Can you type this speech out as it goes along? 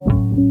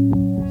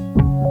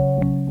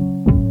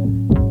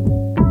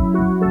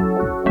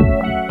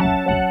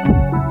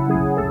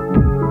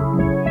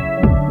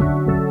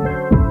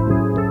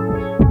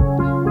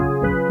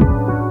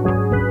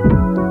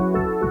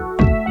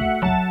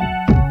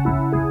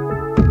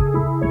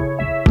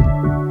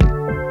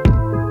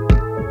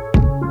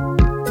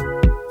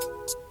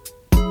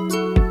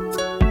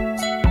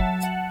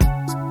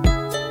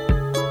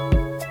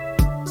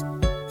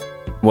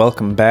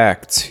welcome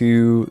back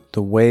to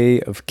the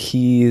Way of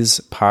Keys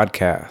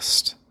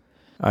podcast.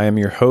 I am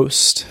your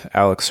host,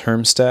 Alex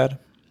Hermstad,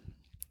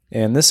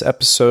 and this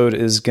episode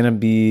is going to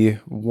be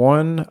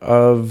one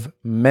of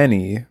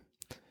many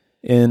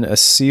in a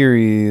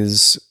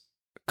series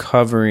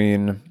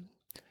covering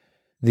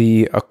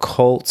the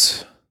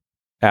occult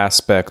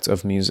aspect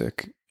of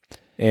music.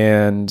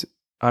 And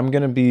I'm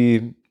going to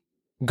be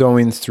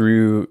going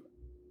through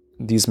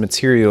these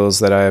materials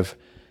that I've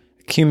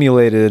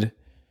accumulated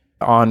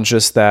on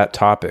just that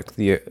topic,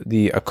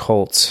 the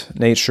occult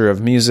nature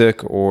of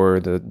music, or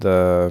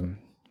the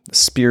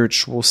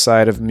spiritual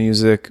side of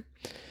music,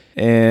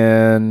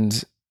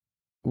 and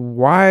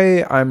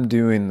why I'm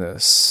doing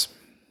this.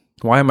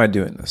 Why am I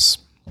doing this?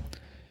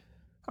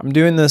 I'm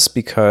doing this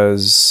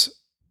because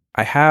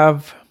I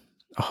have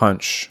a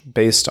hunch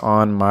based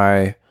on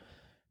my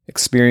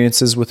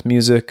experiences with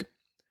music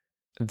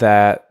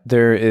that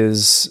there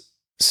is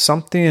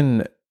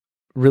something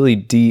really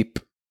deep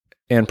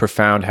and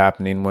profound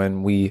happening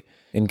when we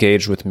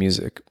engage with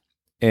music.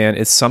 And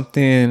it's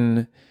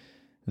something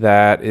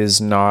that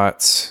is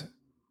not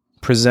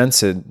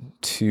presented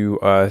to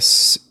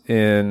us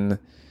in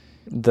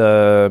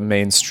the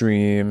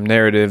mainstream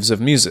narratives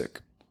of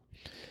music.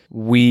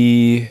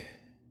 I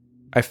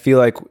feel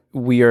like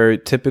we are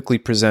typically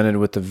presented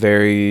with a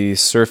very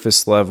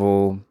surface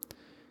level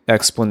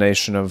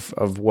explanation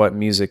of what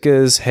music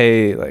is.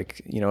 Hey,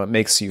 it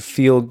makes you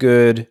feel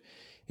good.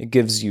 It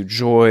gives you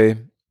joy.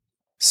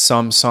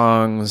 Some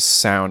songs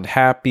sound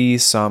happy,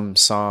 some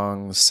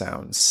songs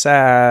sound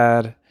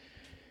sad.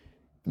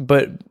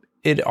 But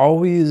it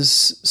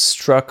always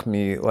struck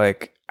me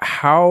like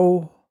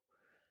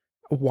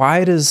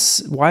why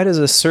does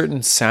a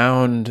certain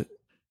sound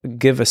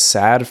give a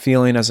sad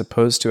feeling as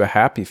opposed to a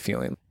happy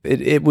feeling?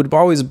 It would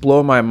always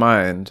blow my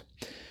mind,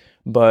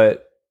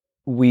 but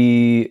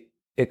we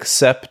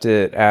accept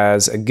it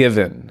as a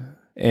given,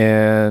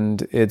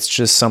 and it's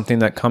just something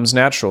that comes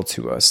natural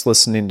to us.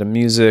 Listening to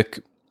music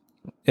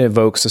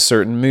evokes a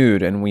certain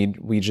mood, and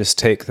we just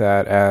take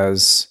that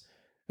as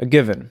a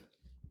given.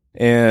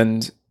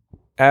 And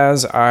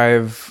as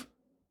I've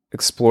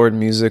explored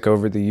music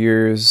over the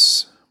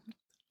years,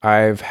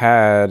 I've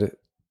had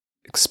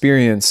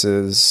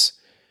experiences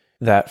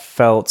that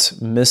felt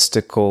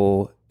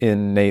mystical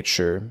in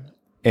nature,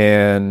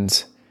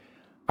 and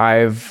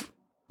I've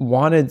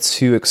wanted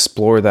to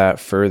explore that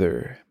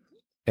further,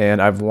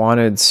 and I've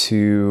wanted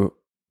to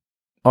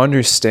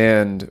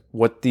understand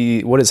what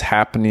is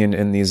happening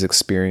in these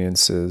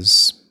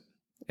experiences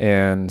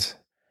and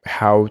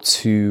how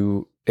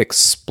to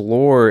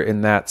explore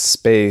in that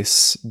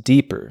space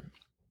deeper.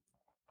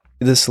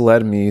 This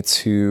led me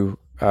to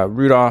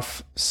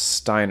Rudolf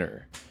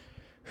Steiner,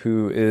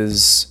 who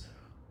is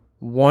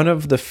one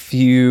of the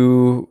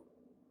few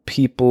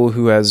people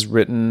who has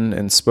written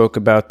and spoke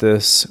about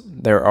this.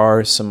 There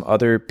are some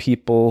other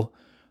people.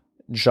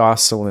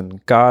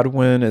 Jocelyn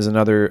Godwin is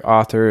another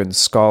author and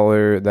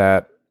scholar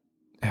that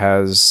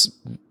has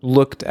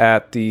looked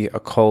at the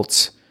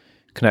occult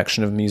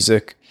connection of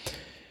music.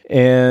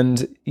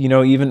 And,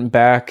 even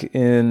back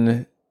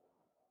in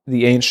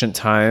the ancient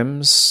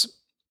times,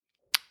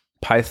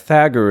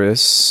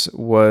 Pythagoras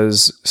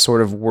was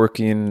sort of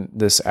working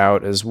this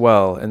out as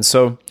well. And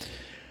so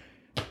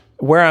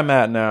where I'm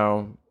at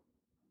now,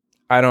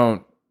 I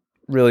don't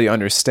really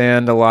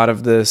understand a lot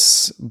of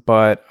this,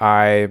 but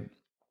I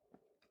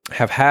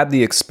have had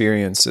the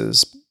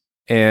experiences,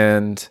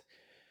 and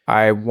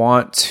I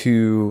want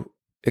to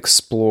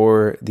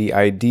explore the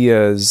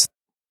ideas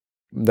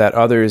that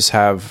others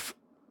have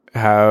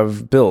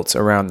built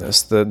around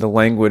this, the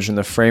language and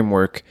the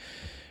framework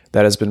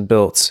that has been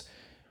built.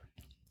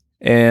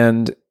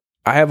 And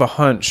I have a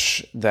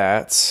hunch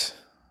that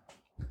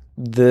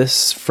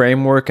this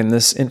framework and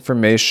this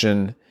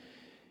information,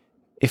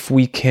 if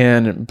we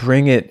can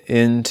bring it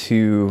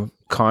into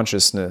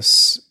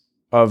consciousness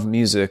of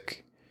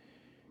music,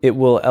 it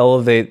will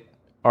elevate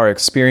our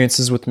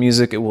experiences with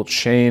music. It will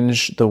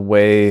change the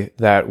way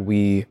that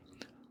we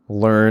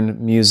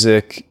learn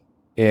music,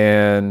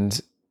 and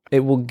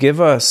it will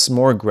give us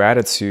more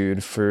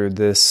gratitude for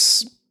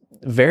this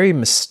very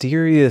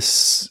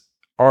mysterious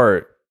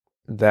art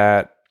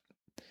that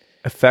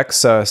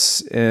affects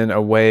us in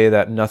a way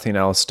that nothing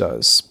else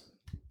does.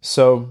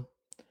 So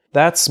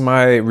that's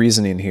my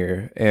reasoning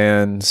here,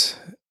 and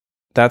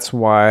that's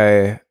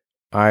why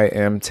I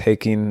am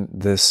taking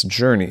this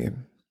journey.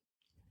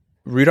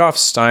 Rudolf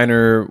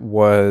Steiner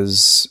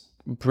was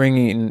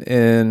bringing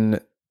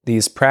in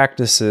these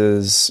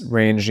practices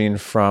ranging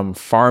from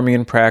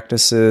farming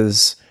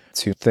practices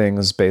to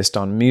things based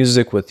on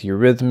music with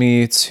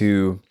eurythmy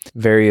to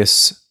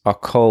various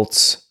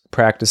occult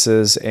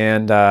practices,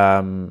 and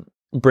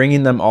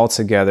bringing them all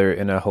together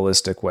in a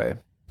holistic way.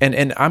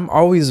 And I'm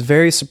always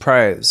very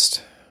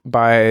surprised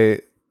by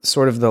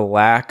sort of the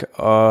lack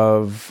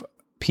of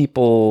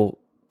people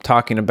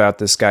talking about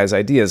this guy's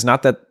ideas.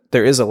 Not that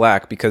there is a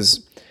lack,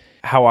 because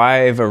how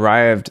I've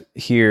arrived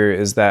here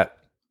is that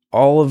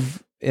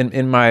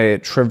in my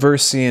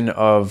traversing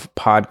of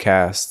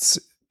podcasts,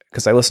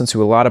 because I listen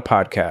to a lot of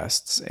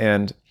podcasts,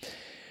 and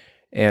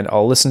and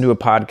I'll listen to a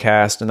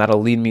podcast, and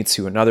that'll lead me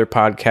to another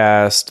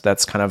podcast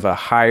that's kind of a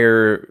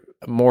higher,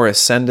 more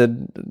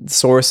ascended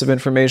source of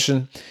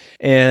information.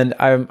 And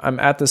I'm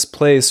at this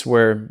place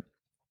where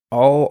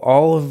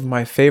all of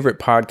my favorite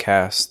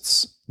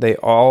podcasts, they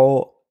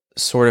all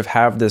sort of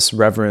have this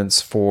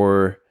reverence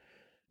for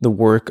the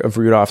work of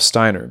Rudolf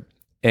Steiner.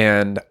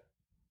 And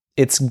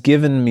it's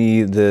given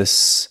me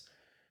this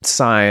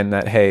sign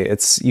that, hey,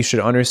 you should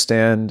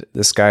understand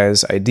this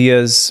guy's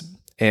ideas,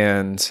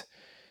 and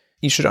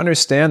you should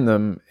understand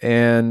them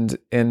and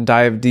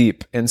dive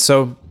deep. And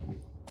so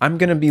I'm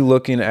going to be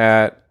looking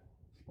at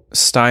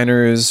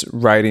Steiner's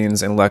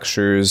writings and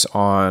lectures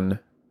on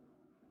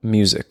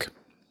music.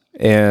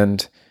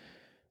 And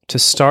to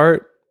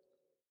start,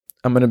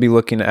 I'm going to be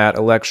looking at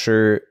a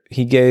lecture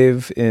he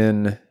gave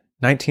in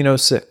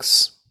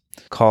 1906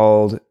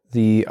 called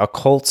The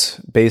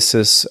Occult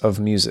Basis of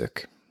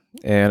Music.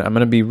 And I'm going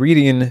to be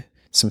reading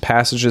some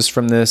passages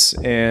from this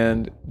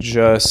and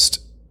just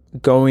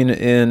going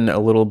in a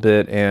little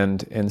bit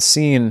and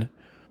seeing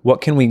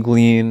what can we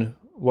glean,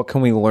 what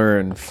can we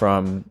learn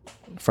from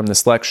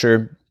this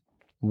lecture,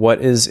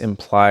 what is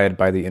implied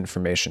by the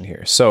information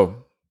here.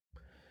 So,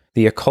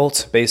 the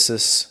occult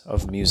basis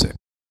of music.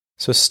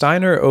 So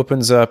Steiner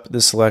opens up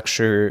this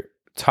lecture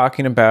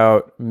talking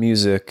about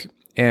music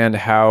and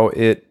how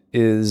it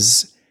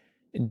is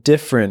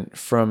different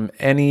from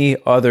any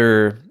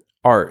other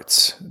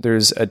art.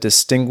 There's a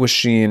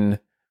distinguishing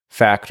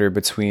factor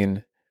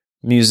between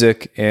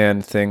music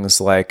and things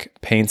like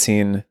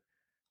painting,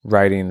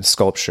 writing,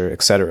 sculpture,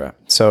 etc.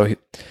 So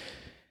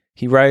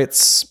he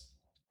writes,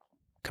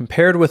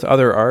 compared with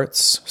other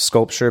arts,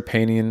 sculpture,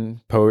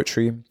 painting,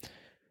 poetry,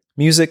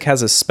 music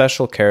has a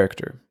special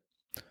character.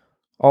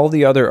 All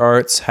the other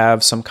arts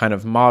have some kind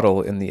of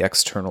model in the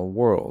external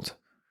world.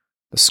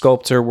 The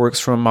sculptor works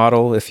from a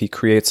model if he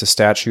creates a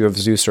statue of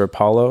Zeus or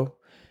Apollo.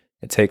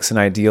 It takes an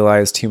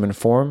idealized human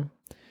form.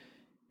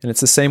 And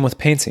it's the same with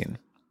painting.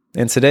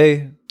 And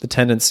today, the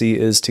tendency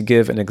is to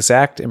give an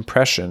exact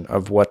impression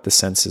of what the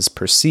senses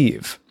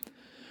perceive.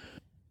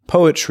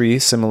 Poetry,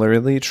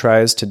 similarly,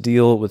 tries to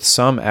deal with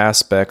some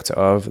aspect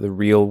of the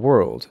real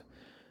world.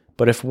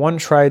 But if one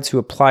tried to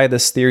apply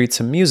this theory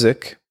to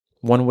music,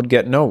 one would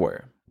get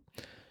nowhere.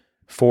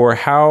 For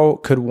how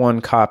could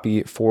one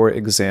copy, for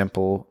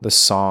example, the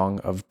song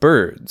of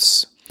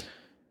birds?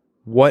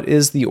 What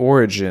is the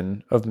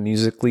origin of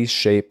musically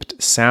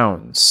shaped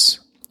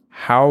sounds?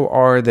 How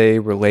are they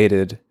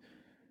related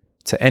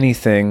to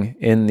anything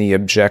in the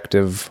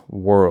objective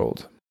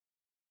world?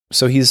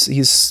 So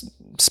he's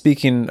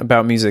speaking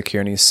about music here,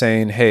 and he's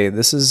saying, hey,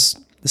 this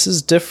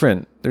is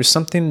different. There's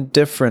something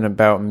different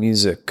about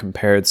music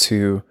compared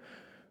to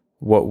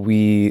what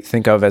we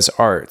think of as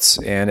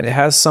arts. And it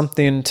has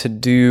something to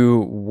do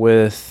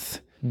with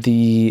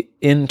the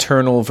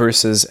internal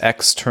versus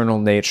external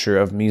nature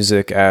of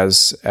music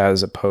as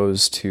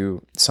opposed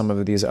to some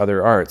of these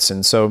other arts.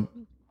 And so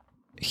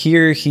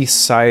here he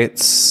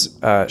cites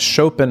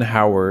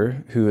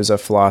Schopenhauer, who is a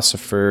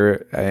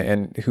philosopher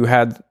and who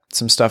had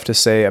some stuff to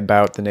say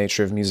about the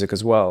nature of music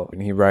as well.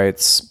 And he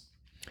writes,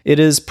 "It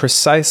is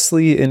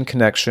precisely in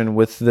connection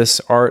with this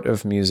art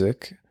of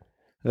music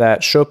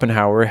that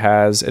Schopenhauer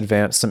has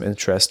advanced some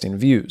interesting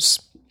views.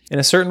 In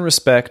a certain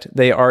respect,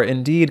 they are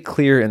indeed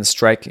clear and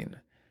striking.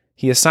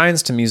 He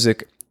assigns to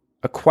music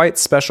a quite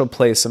special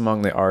place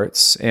among the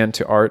arts, and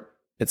to art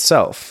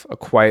itself a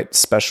quite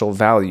special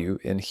value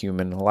in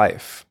human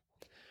life.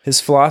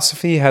 His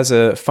philosophy has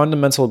a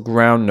fundamental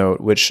ground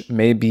note which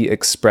may be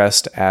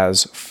expressed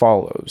as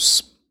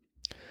follows.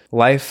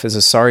 Life is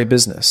a sorry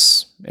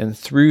business, and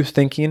through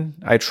thinking,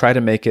 I try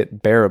to make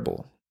it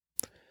bearable.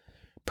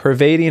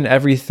 Pervading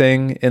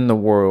everything in the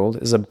world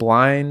is a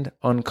blind,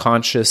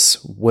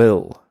 unconscious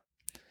will.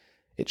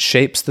 It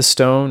shapes the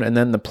stone and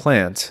then the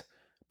plant,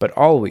 but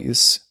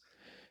always,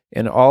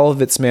 in all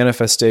of its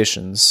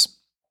manifestations,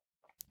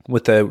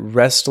 with a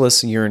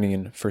restless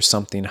yearning for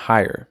something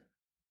higher.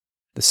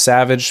 The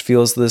savage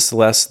feels this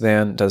less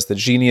than does the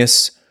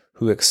genius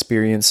who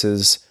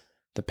experiences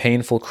the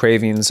painful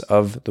cravings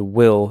of the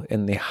will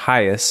in the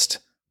highest,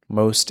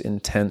 most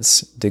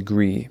intense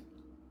degree.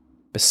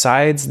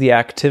 Besides the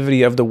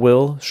activity of the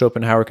will,"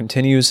 Schopenhauer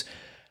continues,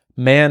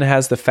 "man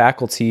has the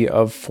faculty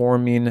of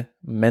forming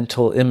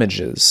mental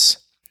images.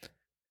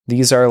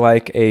 These are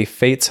like a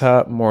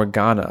fata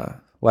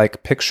morgana,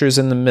 like pictures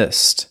in the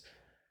mist,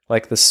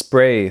 like the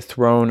spray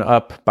thrown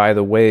up by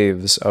the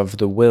waves of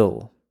the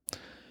will.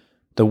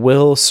 The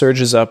will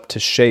surges up to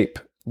shape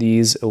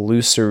these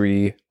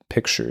illusory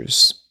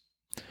pictures.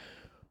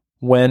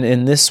 When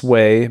in this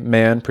way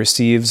man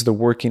perceives the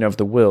working of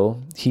the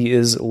will, he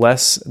is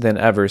less than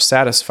ever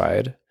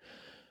satisfied,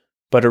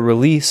 but a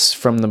release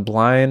from the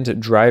blind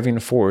driving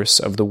force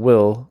of the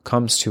will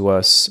comes to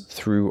us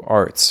through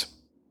art.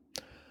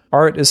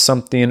 Art is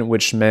something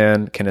which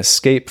man can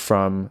escape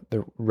from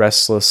the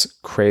restless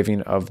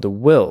craving of the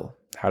will.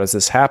 How does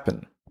this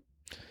happen?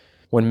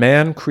 When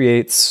man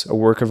creates a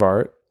work of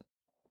art,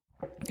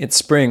 it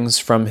springs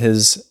from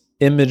his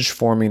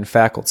image-forming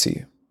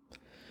faculty.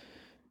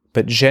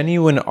 But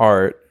genuine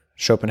art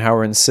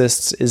Schopenhauer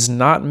insists, is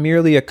not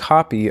merely a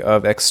copy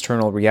of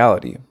external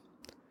reality.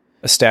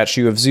 A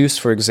statue of Zeus,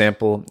 for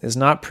example, is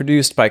not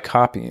produced by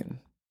copying.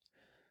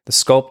 The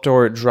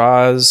sculptor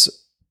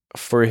draws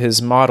for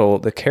his model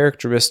the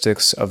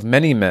characteristics of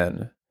many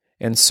men,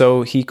 and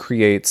so he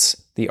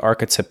creates the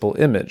archetypal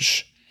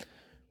image,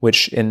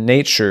 which in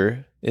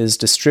nature is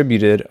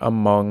distributed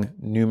among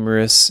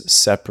numerous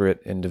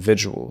separate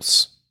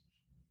individuals.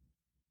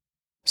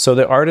 So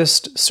the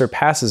artist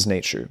surpasses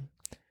nature.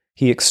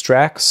 He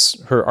extracts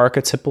her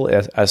archetypal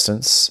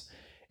essence,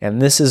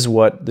 and this is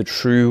what the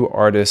true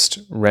artist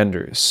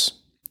renders.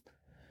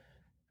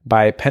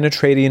 By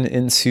penetrating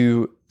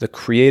into the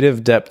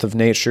creative depth of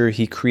nature,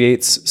 he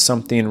creates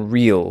something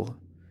real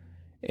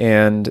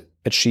and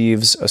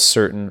achieves a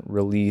certain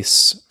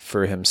release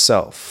for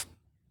himself.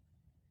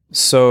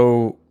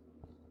 So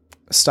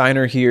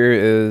Steiner here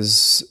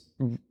is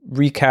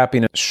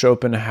recapping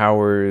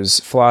Schopenhauer's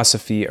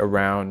philosophy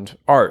around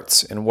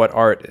art and what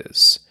art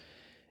is.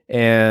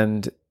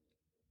 And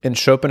in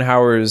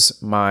Schopenhauer's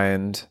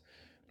mind,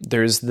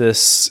 there's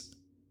this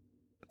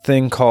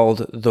thing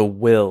called the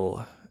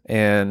will,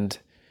 and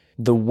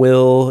the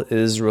will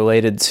is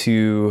related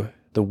to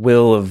the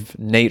will of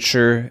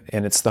nature,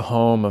 and it's the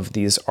home of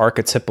these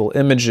archetypal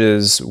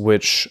images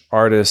which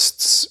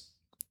artists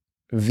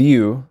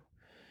view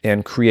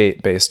and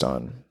create based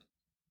on.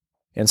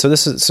 And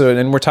so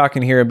and we're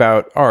talking here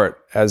about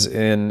art as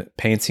in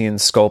painting,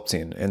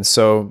 sculpting. And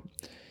so,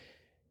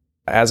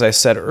 as I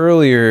said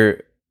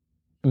earlier,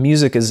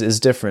 music is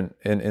different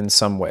in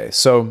some way.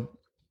 So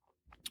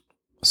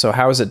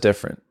how is it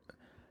different?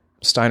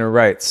 Steiner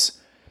writes,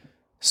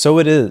 "So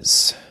it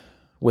is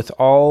with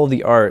all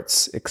the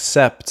arts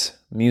except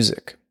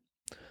music.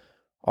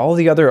 All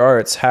the other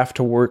arts have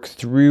to work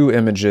through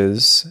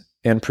images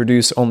and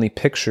produce only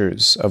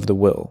pictures of the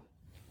will.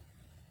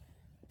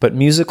 But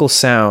musical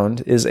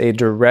sound is a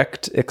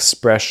direct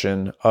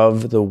expression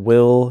of the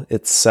will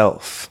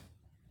itself.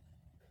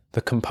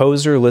 The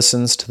composer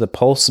listens to the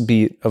pulse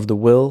beat of the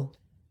will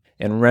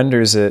and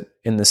renders it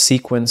in the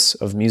sequence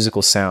of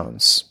musical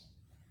sounds.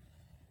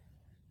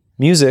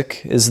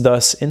 Music is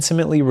thus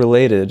intimately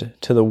related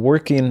to the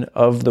working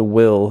of the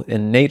will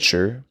in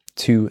nature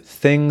to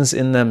things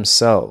in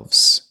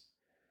themselves.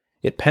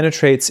 It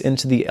penetrates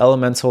into the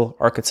elemental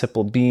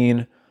archetypal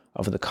being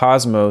of the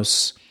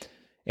cosmos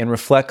and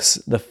reflects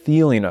the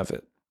feeling of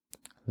it.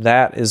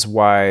 That is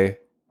why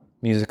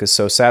music is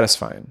so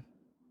satisfying."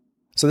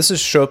 So this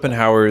is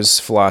Schopenhauer's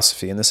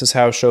philosophy, and this is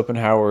how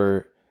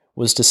Schopenhauer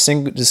was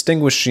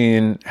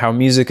distinguishing how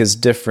music is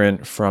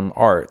different from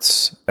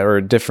arts,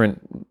 or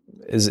different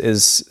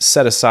is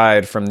set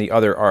aside from the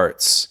other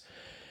arts.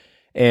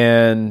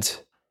 And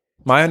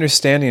my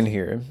understanding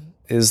here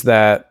is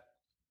that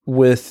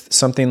with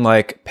something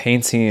like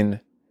painting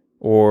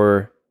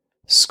or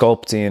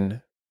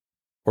sculpting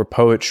or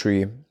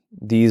poetry,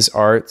 these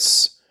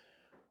arts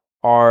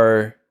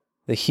are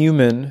the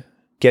human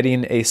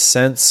getting a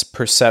sense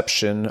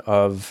perception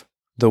of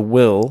the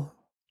will,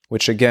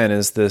 which again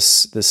is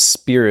this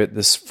spirit,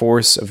 this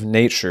force of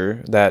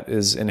nature that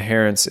is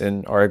inherent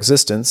in our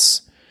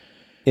existence.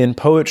 In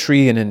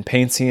poetry and in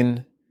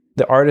painting,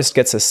 the artist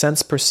gets a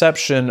sense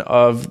perception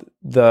of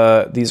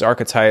these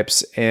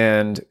archetypes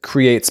and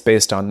creates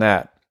based on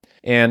that.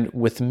 And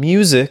with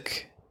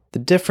music, the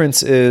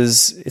difference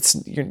is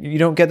you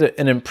don't get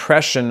an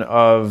impression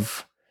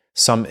of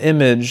some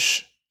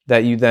image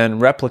that you then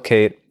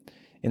replicate.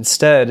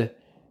 Instead,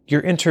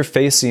 you're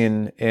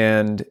interfacing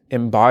and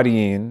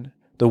embodying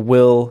the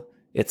will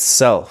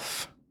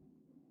itself.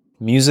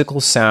 Musical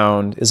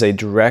sound is a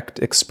direct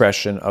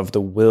expression of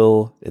the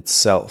will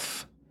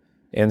itself.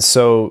 And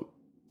so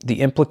the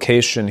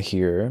implication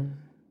here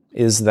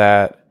is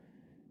that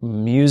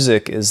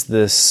music is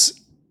this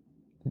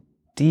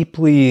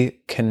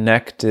deeply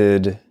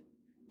connected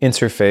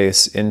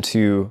interface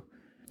into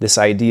this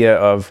idea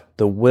of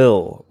the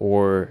will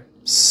or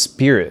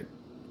spirit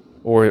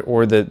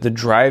or the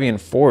driving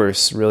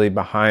force really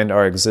behind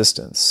our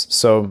existence.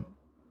 So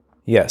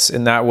yes,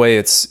 in that way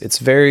it's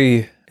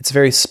very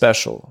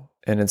special,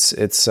 and it's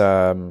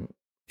in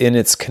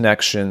its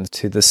connection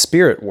to the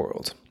spirit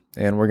world.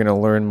 And we're going to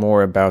learn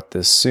more about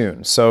this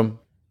soon. So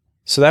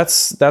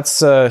that's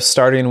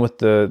starting with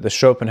the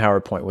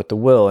Schopenhauer point with the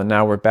will, and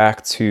now we're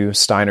back to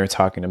Steiner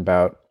talking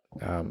about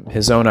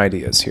his own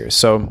ideas here.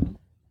 So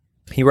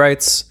he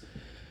writes,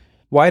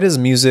 "Why does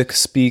music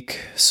speak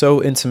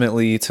so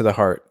intimately to the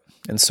heart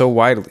and so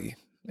widely?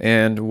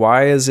 And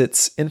why is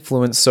its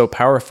influence so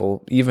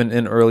powerful even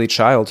in early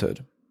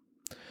childhood?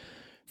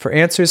 For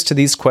answers to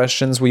these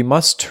questions, we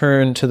must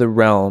turn to the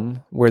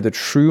realm where the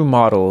true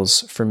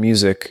models for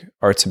music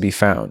are to be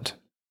found.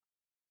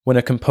 When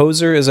a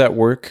composer is at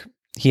work,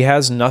 he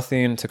has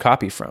nothing to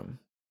copy from.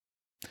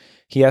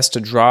 He has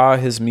to draw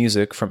his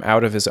music from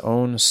out of his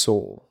own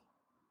soul.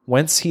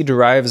 Whence he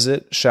derives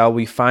it shall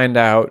we find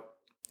out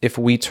if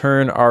we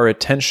turn our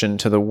attention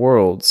to the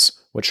worlds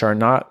which are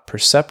not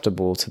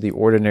perceptible to the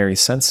ordinary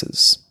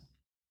senses.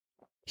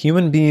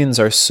 Human beings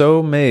are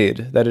so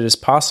made that it is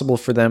possible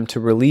for them to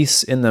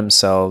release in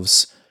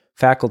themselves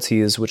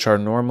faculties which are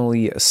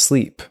normally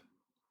asleep.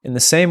 In the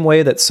same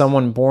way that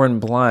someone born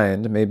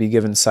blind may be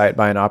given sight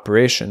by an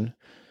operation,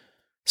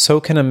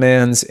 so can a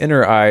man's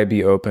inner eye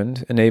be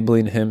opened,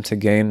 enabling him to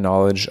gain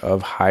knowledge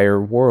of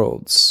higher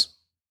worlds.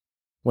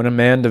 When a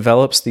man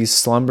develops these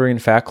slumbering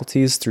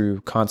faculties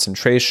through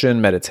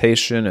concentration,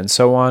 meditation, and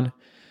so on,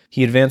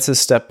 he advances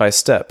step by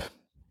step.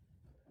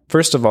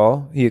 First of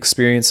all, he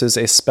experiences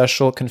a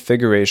special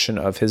configuration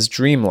of his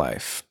dream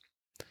life.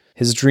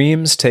 His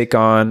dreams take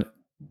on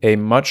a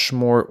much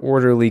more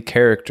orderly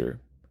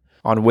character.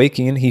 On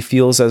waking, he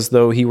feels as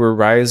though he were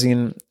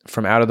rising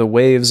from out of the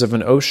waves of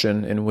an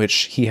ocean in which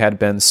he had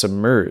been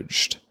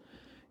submerged,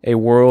 a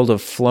world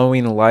of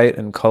flowing light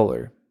and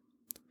color.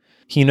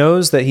 He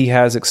knows that he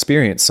has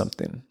experienced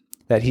something,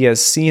 that he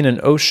has seen an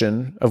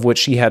ocean of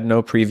which he had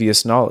no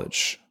previous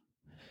knowledge.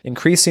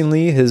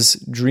 Increasingly, his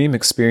dream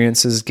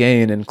experiences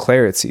gain in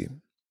clarity.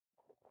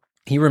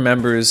 He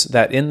remembers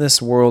that in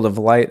this world of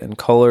light and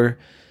color,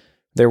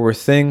 there were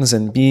things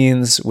and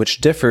beings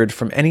which differed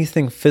from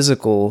anything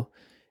physical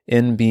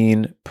in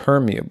being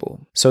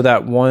permeable, so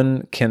that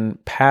one can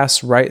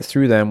pass right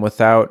through them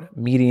without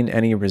meeting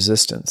any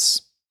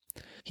resistance.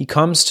 He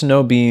comes to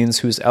know beings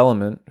whose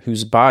element,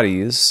 whose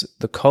bodies,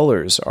 the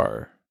colors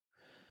are.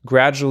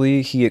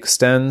 Gradually, he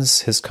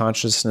extends his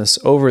consciousness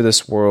over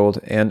this world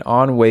and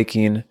on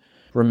waking,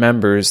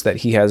 remembers that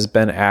he has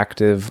been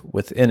active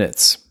within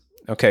it.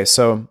 Okay,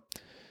 so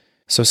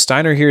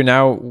Steiner here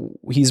now,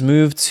 he's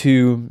moved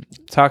to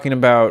talking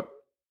about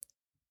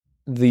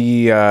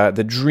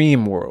the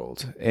dream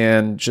world,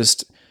 and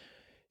just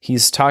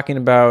he's talking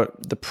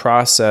about the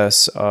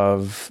process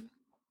of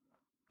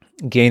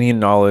gaining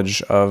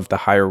knowledge of the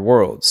higher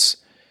worlds,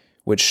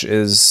 which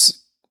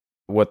is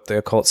what the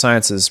occult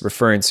science is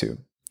referring to.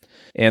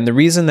 And the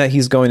reason that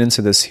he's going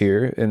into this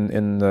here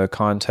in the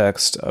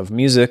context of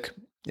music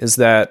is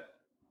that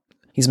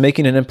he's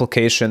making an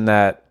implication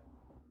that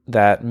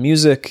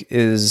music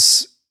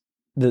is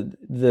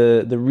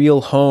the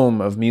real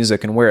home of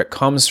music, and where it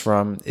comes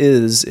from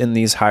is in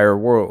these higher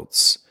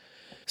worlds.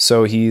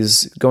 So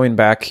he's going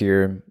back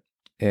here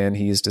and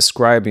he's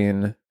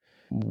describing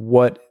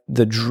what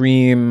the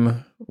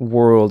dream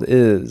world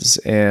is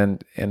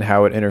and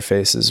how it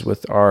interfaces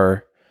with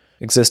our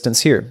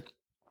existence here.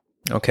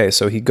 Okay,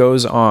 so he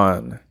goes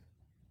on.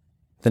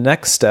 The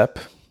next step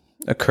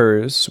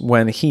occurs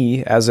when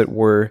he, as it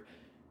were,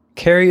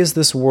 carries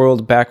this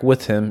world back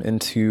with him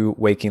into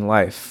waking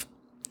life.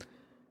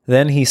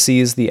 Then he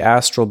sees the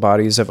astral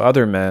bodies of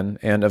other men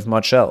and of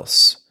much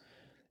else,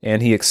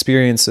 and he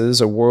experiences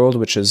a world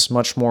which is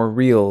much more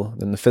real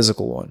than the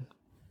physical one.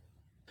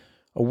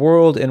 A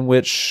world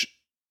which,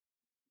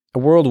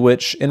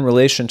 in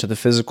relation to the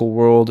physical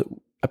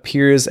world,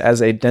 appears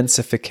as a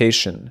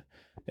densification,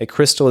 a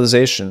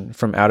crystallization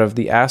from out of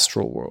the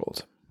astral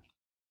world.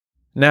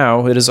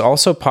 Now, it is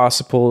also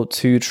possible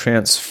to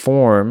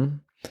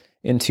transform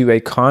into a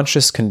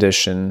conscious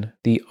condition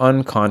the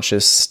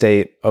unconscious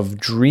state of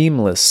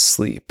dreamless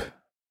sleep.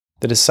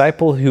 The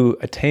disciple who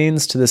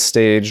attains to this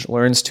stage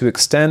learns to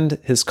extend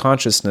his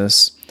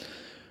consciousness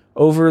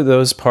over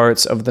those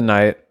parts of the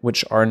night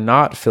which are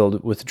not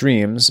filled with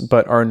dreams,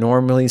 but are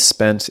normally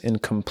spent in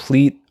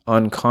complete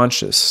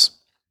unconscious.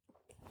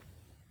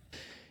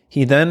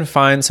 He then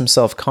finds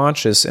himself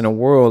conscious in a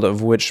world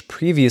of which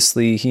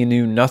previously he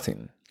knew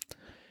nothing,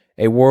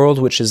 a world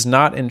which is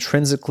not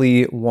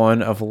intrinsically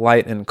one of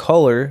light and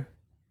color.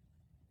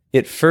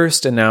 It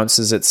first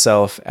announces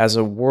itself as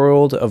a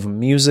world of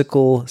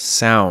musical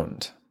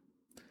sound.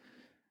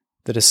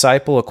 The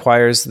disciple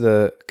acquires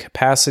the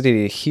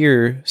capacity to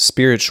hear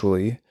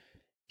spiritually.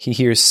 He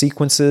hears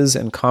sequences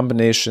and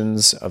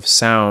combinations of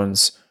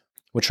sounds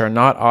which are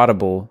not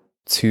audible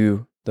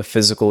to the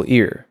physical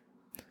ear.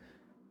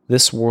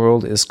 This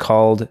world is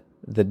called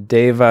the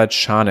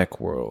Deva-chanic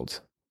world.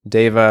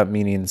 Deva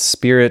meaning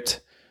spirit,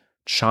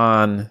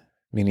 Chan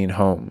meaning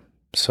home.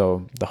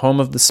 So the home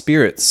of the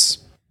spirits.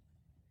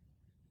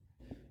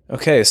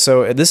 Okay,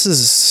 so this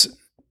is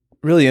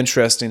really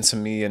interesting to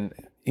me, and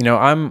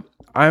I'm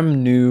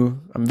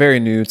very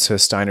new to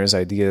Steiner's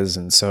ideas,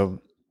 and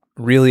so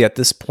really at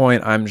this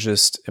point I'm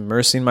just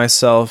immersing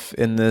myself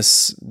in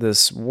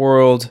this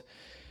world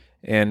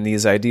and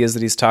these ideas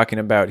that he's talking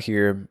about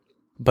here.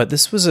 But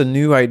this was a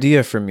new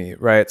idea for me,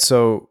 right?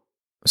 So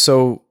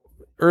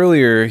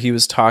earlier he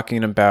was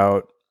talking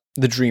about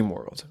the dream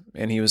world,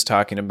 and he was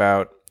talking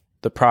about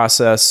the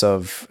process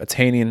of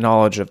attaining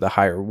knowledge of the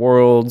higher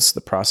worlds,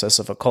 the process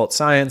of occult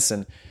science,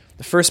 and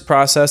the first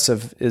process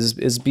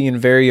is being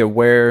very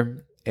aware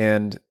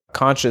and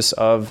conscious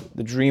of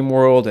the dream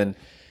world and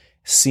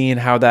seeing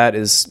how that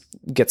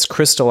gets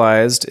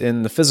crystallized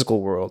in the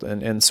physical world,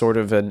 and sort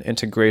of an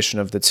integration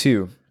of the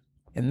two.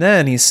 And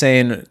then he's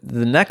saying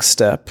the next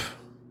step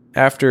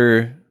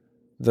after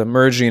the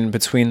merging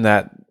between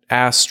that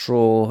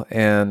astral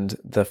and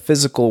the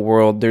physical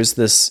world, there's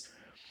this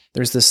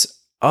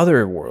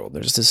other world,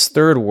 there's this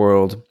third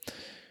world,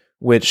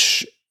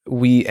 which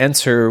we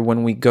enter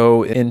when we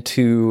go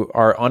into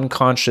our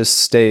unconscious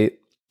state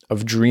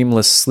of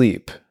dreamless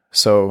sleep.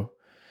 So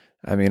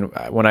I mean,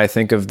 when I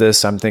think of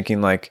this, I'm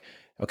thinking like,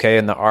 okay,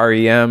 in the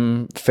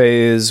REM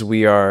phase,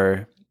 we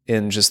are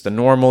in just the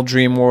normal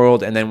dream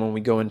world. And then when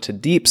we go into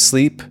deep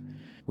sleep,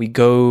 we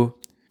go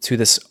to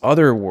this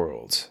other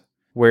world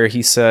where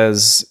he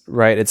says,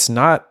 right, it's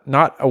not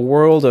a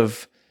world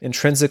of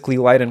intrinsically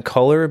light and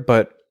color,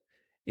 but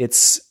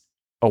it's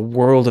a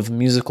world of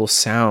musical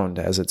sound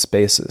as its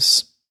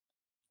basis.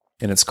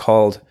 And it's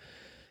called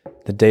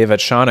the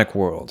Devachanic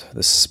world,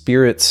 the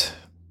spirit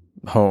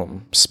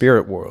home,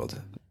 spirit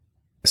world.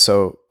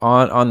 So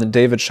on the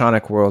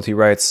Devachanic world, he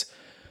writes,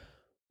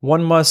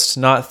 one must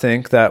not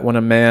think that when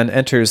a man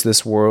enters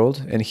this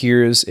world and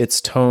hears its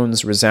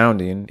tones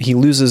resounding, he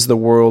loses the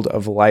world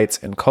of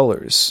light and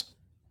colors.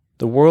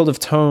 The world of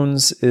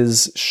tones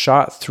is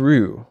shot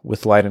through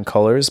with light and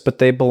colors, but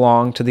they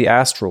belong to the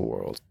astral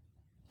world.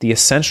 The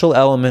essential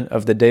element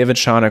of the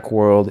Devachanic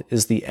world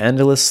is the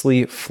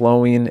endlessly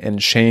flowing and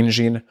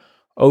changing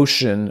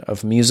ocean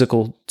of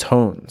musical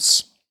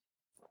tones.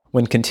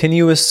 When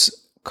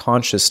continuous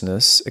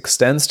consciousness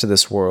extends to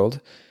this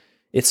world,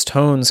 its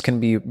tones can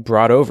be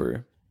brought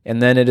over,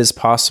 and then it is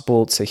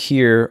possible to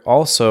hear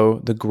also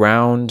the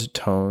ground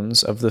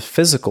tones of the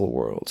physical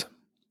world.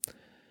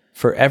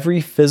 For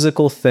every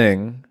physical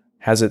thing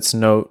has its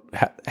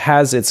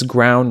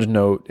ground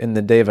note in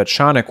the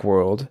Devachanic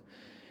world,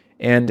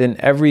 and in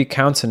every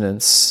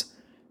countenance,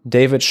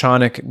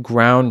 Devachanic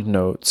ground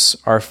notes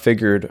are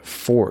figured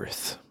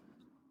forth.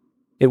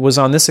 It was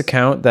on this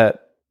account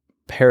that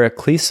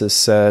Paracelsus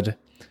said,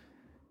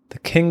 "The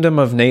kingdom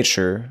of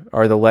nature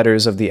are the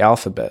letters of the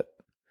alphabet,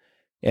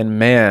 and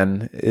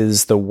man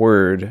is the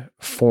word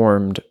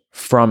formed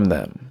from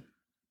them."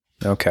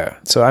 Okay,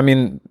 so I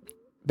mean,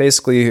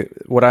 basically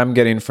what I'm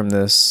getting from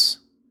this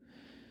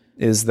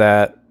is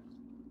that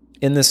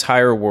in this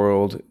higher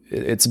world,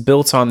 it's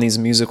built on these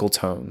musical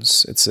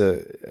tones. It's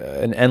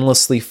an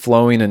endlessly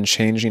flowing and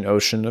changing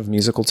ocean of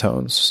musical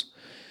tones.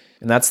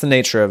 And that's the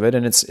nature of it.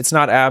 And it's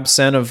not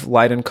absent of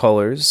light and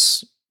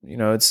colors. You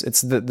know,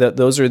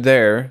 those are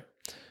there,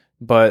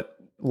 but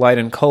light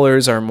and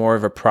colors are more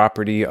of a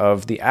property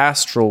of the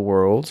astral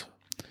world,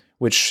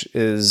 which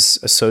is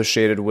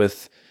associated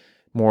with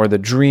more the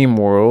dream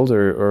world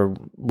or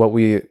what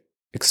we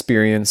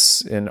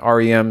experience in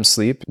REM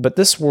sleep. But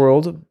this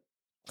world,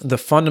 the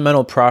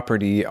fundamental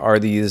property are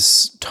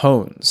these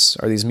tones,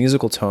 are these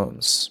musical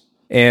tones.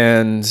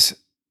 And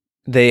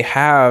they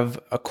have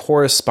a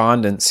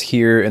correspondence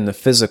here in the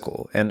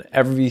physical. And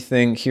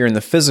everything here in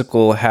the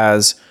physical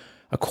has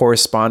a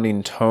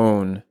corresponding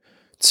tone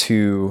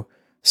to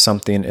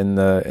something in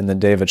the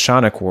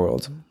Devachanic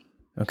world.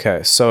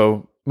 Okay,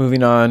 so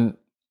moving on.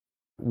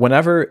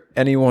 Whenever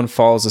anyone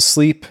falls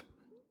asleep,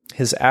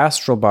 his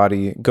astral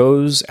body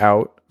goes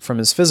out from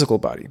his physical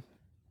body.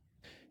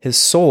 His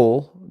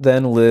soul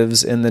then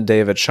lives in the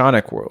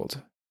Devachanic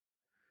world.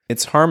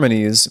 Its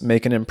harmonies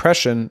make an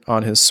impression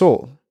on his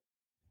soul.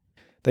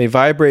 They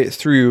vibrate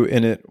through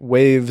in it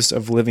waves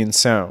of living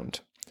sound,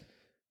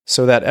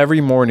 so that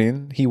every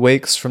morning he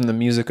wakes from the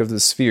music of the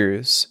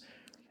spheres,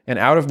 and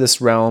out of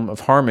this realm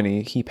of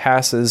harmony he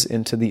passes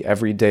into the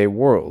everyday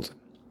world.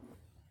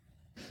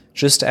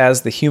 Just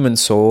as the human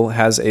soul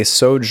has a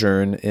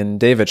sojourn in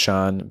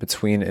Devachan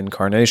between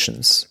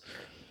incarnations,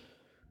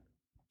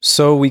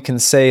 so we can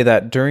say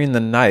that during the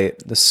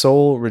night the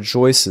soul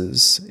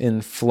rejoices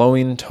in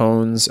flowing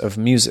tones of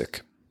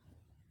music.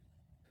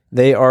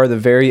 They are the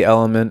very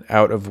element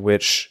out of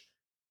which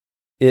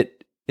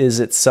it is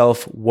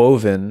itself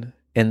woven,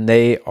 and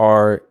they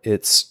are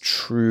its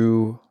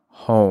true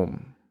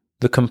home.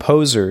 The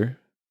composer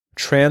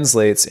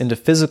translates into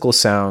physical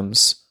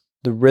sounds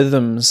the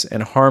rhythms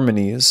and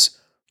harmonies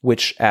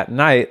which at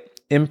night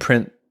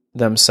imprint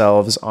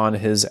themselves on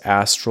his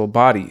astral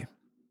body.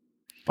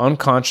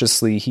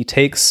 Unconsciously, he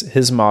takes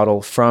his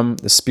model from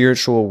the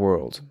spiritual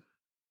world.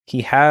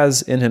 He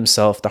has in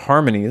himself the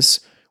harmonies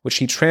which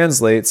he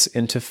translates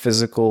into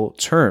physical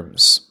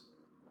terms.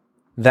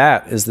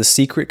 That is the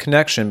secret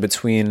connection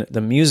between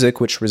the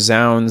music which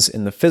resounds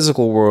in the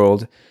physical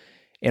world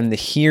and the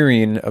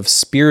hearing of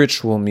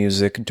spiritual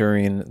music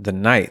during the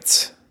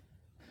night.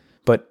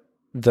 But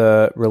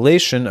the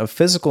relation of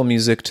physical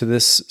music to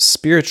this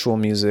spiritual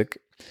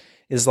music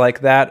is like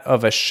that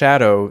of a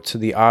shadow to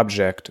the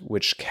object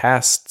which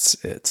casts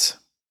it.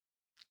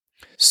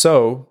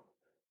 So,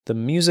 the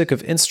music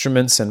of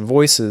instruments and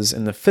voices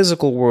in the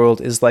physical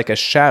world is like a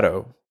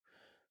shadow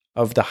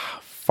of the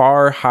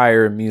far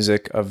higher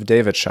music of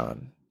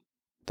Devachan.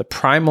 The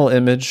primal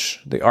image,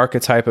 the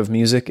archetype of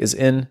music, is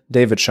in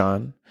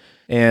Devachan,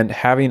 and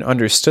having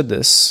understood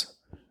this,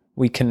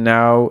 we can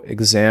now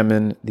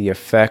examine the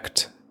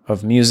effect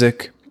of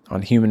music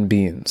on human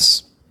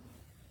beings.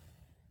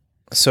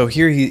 So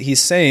here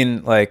he's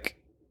saying, like,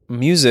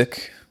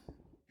 music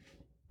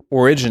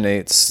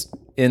originates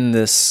in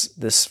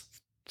this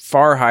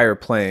far higher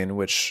plane,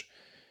 which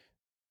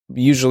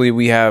usually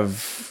we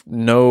have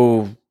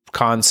no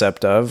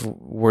concept of.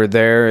 We're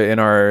there in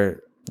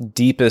our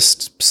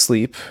deepest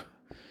sleep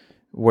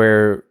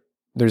where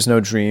there's no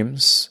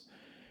dreams,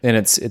 and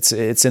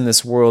it's in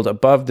this world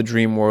above the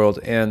dream world.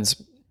 And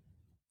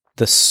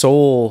the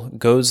soul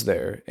goes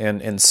there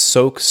and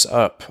soaks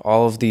up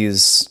all of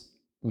these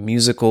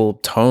musical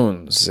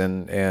tones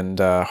and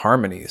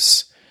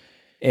harmonies.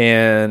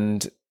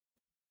 And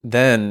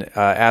then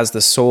as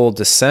the soul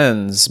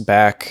descends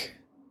back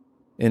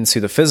into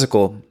the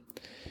physical,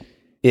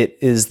 it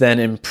is then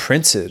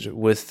imprinted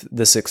with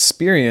this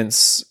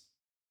experience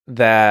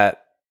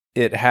that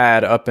it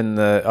had up in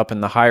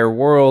the higher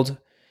world,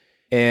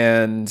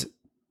 and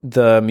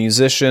the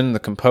musician, the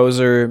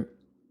composer,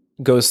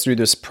 goes through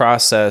this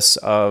process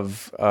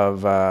of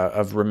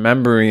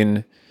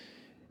remembering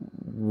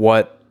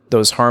what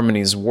those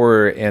harmonies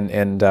were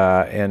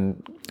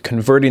and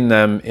converting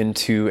them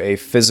into a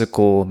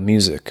physical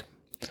music.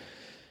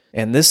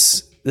 And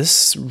this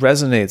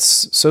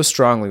resonates so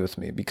strongly with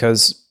me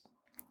because,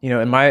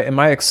 in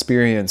my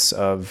experience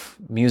of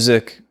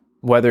music,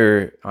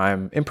 whether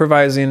I'm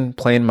improvising,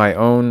 playing my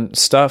own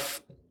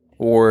stuff,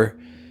 or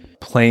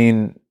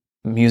playing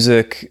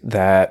music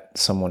that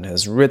someone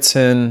has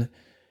written,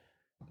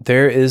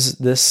 there is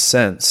this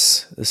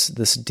sense,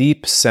 this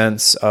deep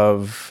sense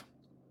of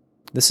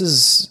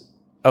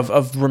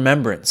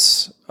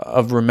remembrance,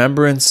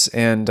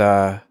 and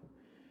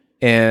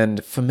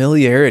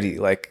familiarity,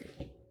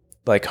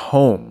 like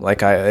home.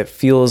 It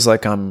feels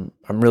like I'm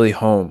really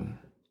home.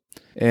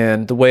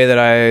 And the way that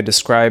I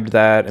described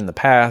that in the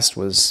past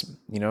was,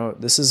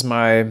 this is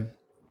my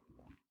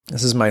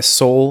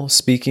soul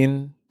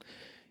speaking,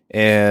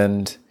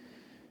 and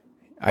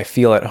I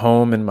feel at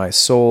home in my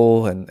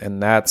soul, and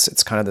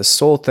it's kind of this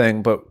soul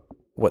thing. But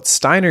what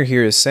Steiner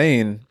here is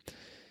saying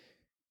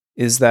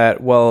is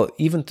that, well,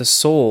 even the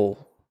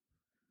soul,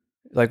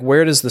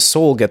 where does the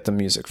soul get the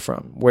music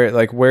from?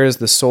 Where is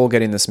the soul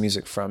getting this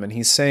music from? And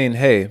he's saying,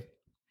 hey,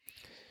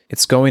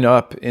 it's going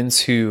up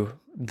into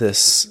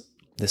this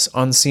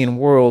unseen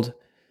world,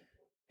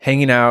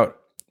 hanging out,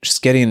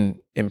 just getting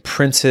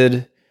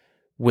imprinted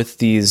with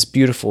these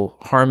beautiful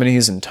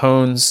harmonies and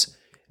tones,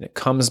 and it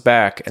comes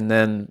back, and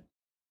then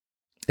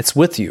it's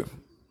with you,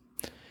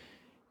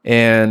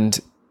 and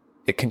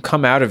it can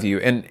come out of you.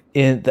 And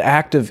in the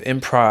act of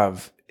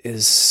improv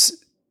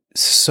is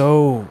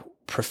so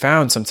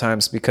profound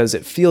sometimes, because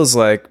it feels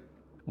like,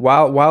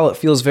 while it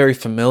feels very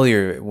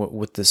familiar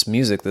with this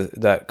music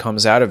that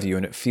comes out of you,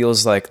 and it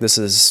feels like this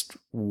is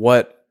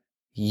what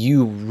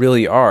you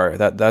really are,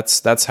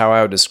 that's how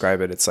I would describe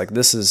it. It's like,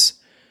 this is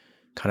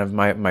kind of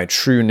my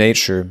true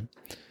nature.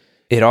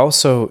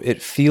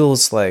 It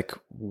feels like,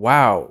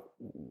 wow,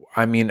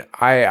 I mean,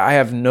 I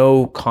have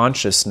no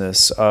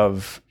consciousness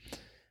of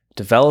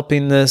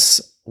developing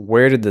this.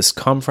 Where did this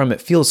come from? It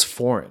feels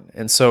foreign.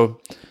 And so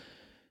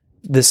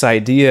this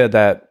idea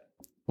that,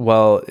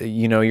 well,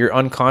 you're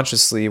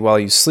unconsciously, while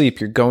you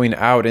sleep, you're going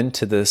out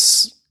into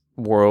this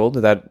world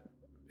that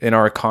in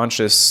our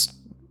conscious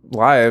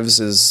lives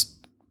is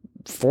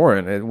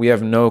foreign. We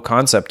have no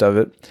concept of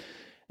it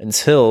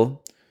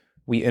until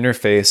we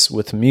interface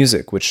with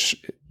music,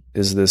 which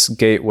is this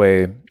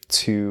gateway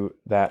to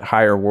that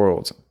higher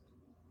world.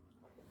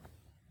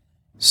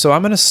 So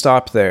I'm going to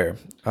stop there.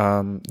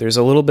 There's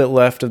a little bit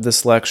left of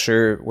this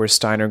lecture where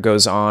Steiner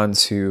goes on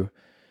to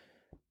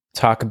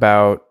talk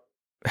about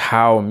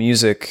how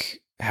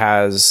music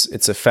has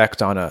its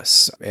effect on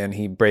us, and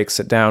he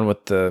breaks it down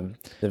with the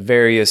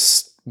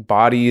various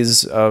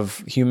bodies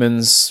of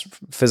humans: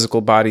 physical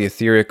body,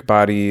 etheric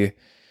body,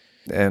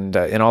 and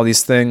all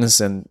these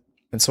things. And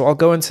so I'll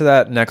go into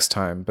that next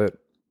time. But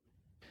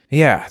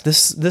yeah,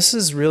 this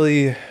is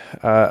really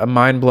a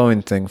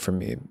mind-blowing thing for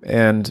me,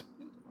 and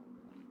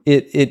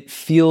it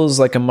feels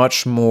like a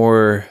much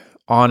more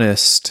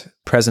honest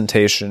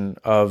presentation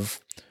of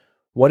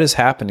what is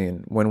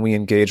happening when we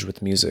engage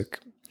with music.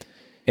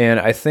 And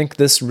I think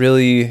this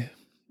really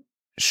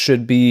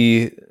should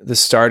be the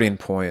starting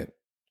point,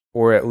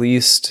 or at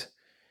least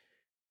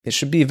it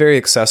should be very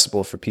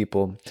accessible for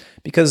people.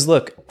 Because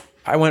look,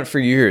 I went for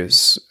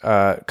years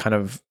kind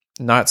of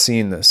not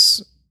seeing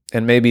this,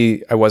 and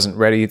maybe I wasn't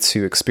ready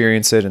to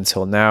experience it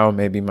until now.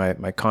 Maybe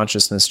my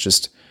consciousness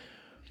just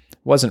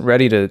wasn't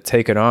ready to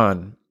take it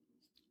on.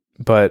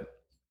 But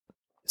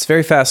it's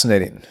very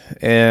fascinating,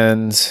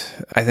 and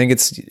I think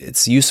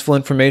it's useful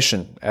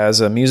information.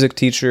 As a music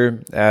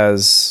teacher,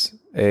 as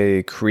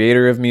a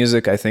creator of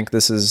music, I think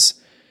this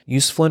is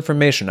useful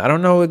information. I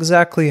don't know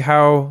exactly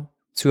how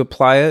to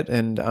apply it,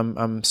 and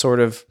I'm sort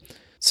of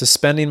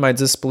suspending my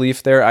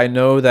disbelief there. I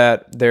know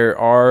that there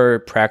are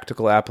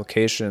practical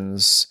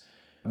applications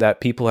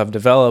that people have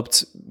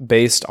developed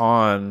based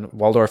on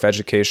Waldorf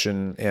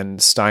education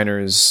and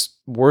Steiner's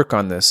work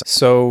on this.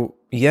 So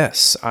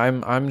yes,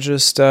 I'm going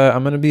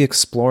to be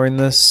exploring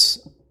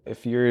this.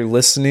 If you're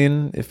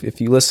listening, if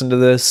you listen to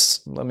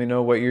this, let me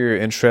know what your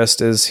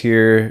interest is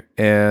here,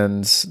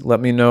 and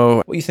let me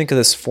know what you think of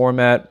this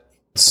format.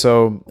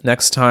 So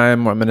next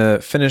time I'm going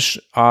to finish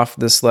off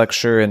this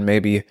lecture and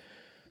maybe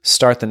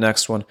start the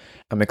next one.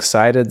 I'm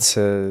excited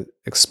to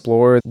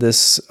explore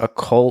this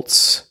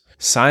occult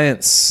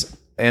science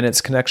and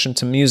its connection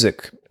to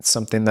music. It's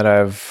something that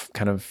I've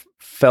kind of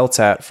felt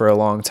at for a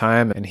long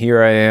time, and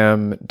here I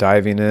am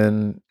diving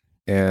in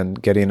and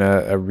getting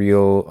a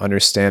real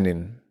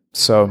understanding.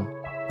 So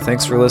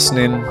thanks for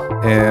listening,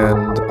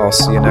 and I'll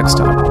see you next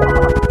time.